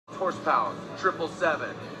horsepower,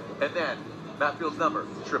 777. And then Matt Field's number,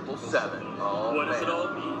 777. Oh, what man. does it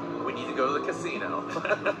all mean? We need to go to the casino.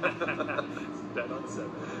 Bet on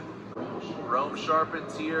 7. Rome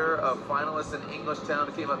Charpentier, a finalist in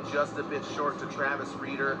Englishtown, came up just a bit short to Travis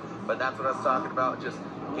Reeder, but that's what I was talking about, just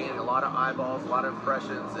gaining a lot of eyeballs, a lot of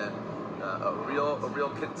impressions, and a real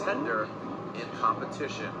contender in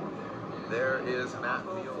competition. There is Matt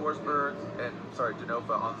Forsberg and, sorry,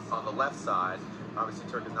 Genofa on the left side. Obviously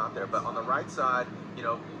Turk is not there, but on the right side, you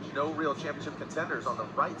know, no real championship contenders on the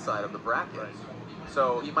right side of the bracket. Right.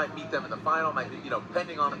 So he might beat them in the final, might be, you know,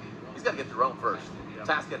 depending on, he's got to get to Rome first.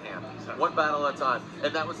 Task at hand, one battle at a time.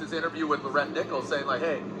 And that was his interview with Laurette Nicoll, saying like,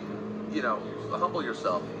 hey, you know, humble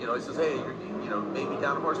yourself. You know, he says, hey, you know, maybe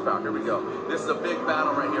down to horsepower. Here we go. This is a big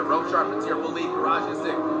battle right here. Rome Charpentier will lead. Garage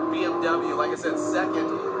Instinct, BMW, like I said, second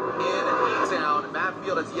in E-Town. Matt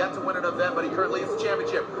Field has yet to win an event, but he currently is the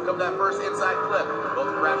championship. Come that first inside clip.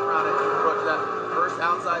 Both wrapped around it. Approach that first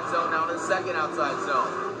outside zone, now in the second outside zone.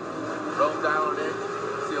 Rome dialing in.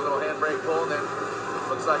 See a little handbrake pull, and then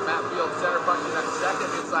looks like Matt Field center punching that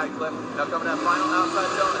second inside clip. Now coming that final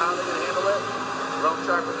outside zone, how are they going to handle it? Rome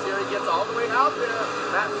Charpentier, he gets all the way out there.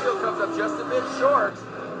 Matt Field comes up just a bit short.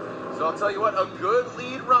 So I'll tell you what, a good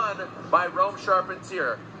lead run by Rome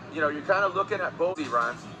Charpentier. You know, you're kind of looking at both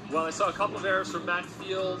runs. Well, I saw a couple of errors from Matt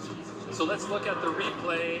Field. So let's look at the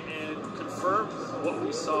replay and confirm what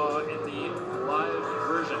we saw in the live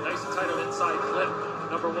version. Nice and tight on inside clip.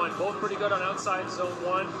 Number 1, both pretty good on outside zone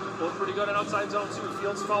 1, both pretty good on outside zone 2.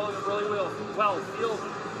 Field's following him really well. Field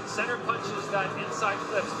center punches that inside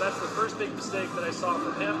clip, so that's the first big mistake that I saw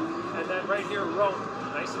from him. And then right here, Rome,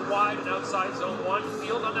 nice and wide and outside zone 1.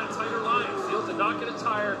 Field on that tighter line. Field did not get a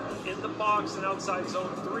tire in the box in outside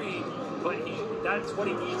zone 3, but that's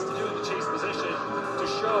what he needs to do in the chase position to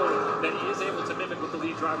show that he is able to mimic what the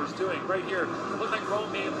lead driver's doing. Right here, it looked like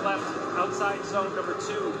Rome may have left outside zone number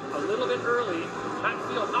 2 a little bit early. Matt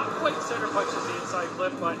Field not quite center punches the inside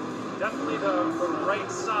clip, but definitely the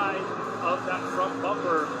right side of that front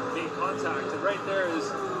bumper made contact. And right there is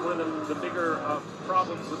one of the bigger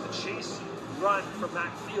problems with the chase run from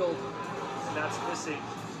Matt Field, and that's missing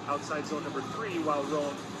outside zone number 3 while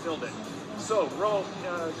Rome filled it. So Rome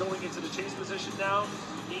going into the chase position now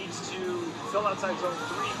needs to fill outside zone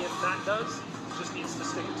 3 if Matt does. Just needs to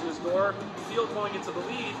stick it to his door. Field going into the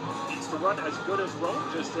lead needs to run as good as Rome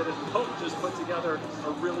just did, and Rome just put together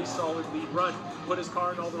a really solid lead run. Put his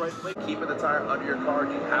car in all the right places. Keeping the tire under your car,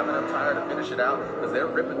 do you have enough tire to finish it out? Because they're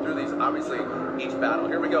ripping through these, obviously, each battle.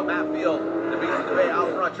 Here we go, Matt Field, the beast of the bay, out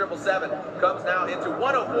front, 777, comes now into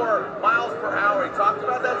 104 miles per hour. He talked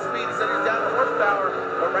about that speed, he said he's down to horsepower,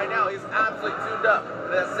 but right now he's absolutely tuned up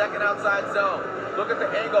to that second outside zone. Look at the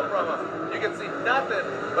angle from him. You can see nothing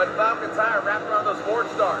but Falcon tire wrapped around those board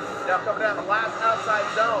stars. Now coming down the last outside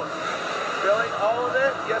zone. Filling all of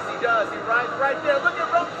it? Yes, he does. He rides right there. Look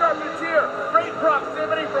at Rome Charpentier. Great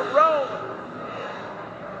proximity from Rome.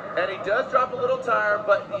 And he does drop a little tire,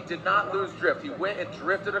 but he did not lose drift. He went and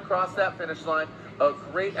drifted across that finish line. A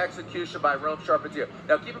great execution by Rome Charpentier.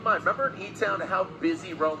 Now keep in mind, remember in E-Town how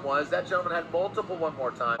busy Rome was? That gentleman had multiple one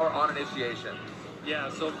more time or on initiation.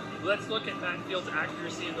 Yeah, so let's look at Matt Field's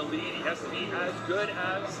accuracy in the lead. He has to be as good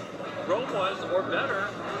as Rome was, or better.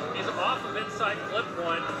 He's off of inside clip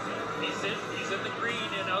 1. He's in the green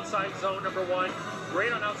in outside zone number 1.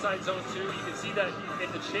 Great on outside zone 2. You can see that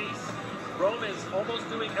in the chase. Rome is almost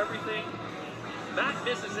doing everything. Matt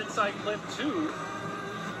misses inside clip 2,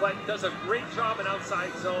 but does a great job in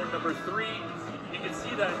outside zone number 3. You can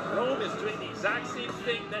see that Rome is doing the exact same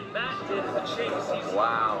thing that Matt did in the chase. He's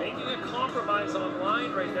making a compromise on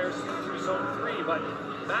line right there through zone 3, but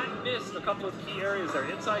Matt missed a couple of key areas there,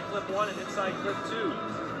 inside clip 1 and inside clip 2.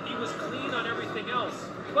 He was clean on everything else,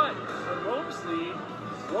 but on Rome's lead,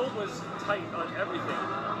 Rome was tight on everything.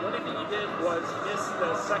 The only thing he did was miss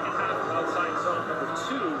the second half of outside zone number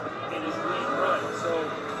 2 in his lead run. So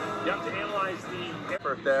you have to analyze the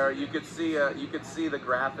there. You could see the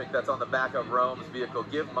graphic that's on the back of Rome's vehicle.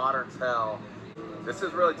 Give moderns hell. This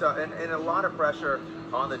is really tough, and a lot of pressure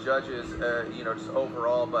on the judges, you know, just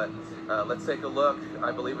overall. But let's take a look.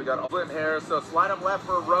 I believe we got all in here. So slide them left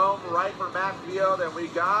for Rome, right for Matt Field, and we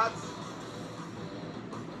got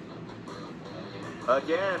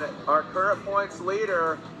again our current points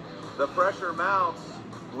leader. The pressure mounts.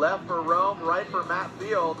 Left for Rome, right for Matt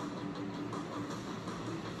Field.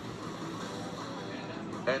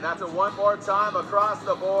 And that's a one more time across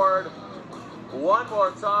the board. One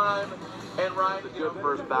more time. And Ryan, good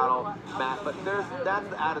first battle, Matt. But that's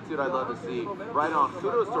the attitude I love to see. Right on.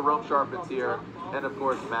 Kudos to Rome Charpentier. And of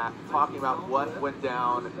course, Matt, talking about what went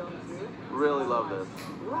down. Really love this.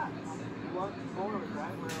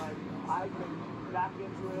 bike and back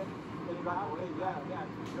into it. And he got away, yeah.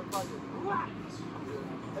 You're fucking whack!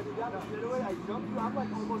 And he got the straightaway, I jumped you, I'm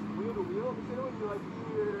like almost wheel to wheel. The straightaway, you're like,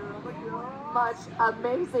 yeah. I'm like, yeah. Much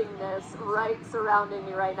amazingness right surrounding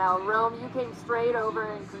you right now. Rome, you came straight over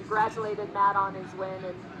and congratulated Matt on his win,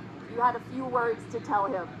 and you had a few words to tell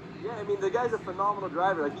him. Yeah, I mean, the guy's a phenomenal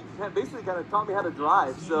driver. Like, he basically kind of taught me how to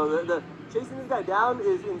drive. So the chasing this guy down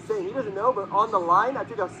is insane. He doesn't know, but on the line, I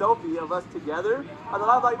took a selfie of us together. On the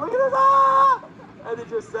line, I'm like, look at this, ah! And it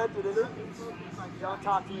just sent it in it. Don't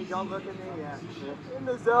talk to me, don't look at me, yeah. In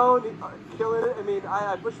the zone, killing it. I mean,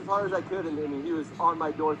 I pushed as hard as I could, and I mean, he was on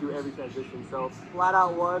my door through every transition. So flat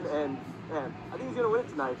out won, and man, I think he's gonna win it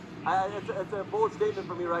tonight. It's a bold statement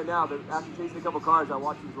for me right now that after chasing a couple cars, I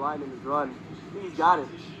watched his line and his run. I think he's got it.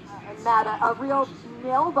 And Matt, a real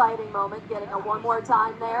nail-biting moment, getting a one more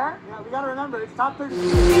time there. Yeah, we gotta remember, it's top 30.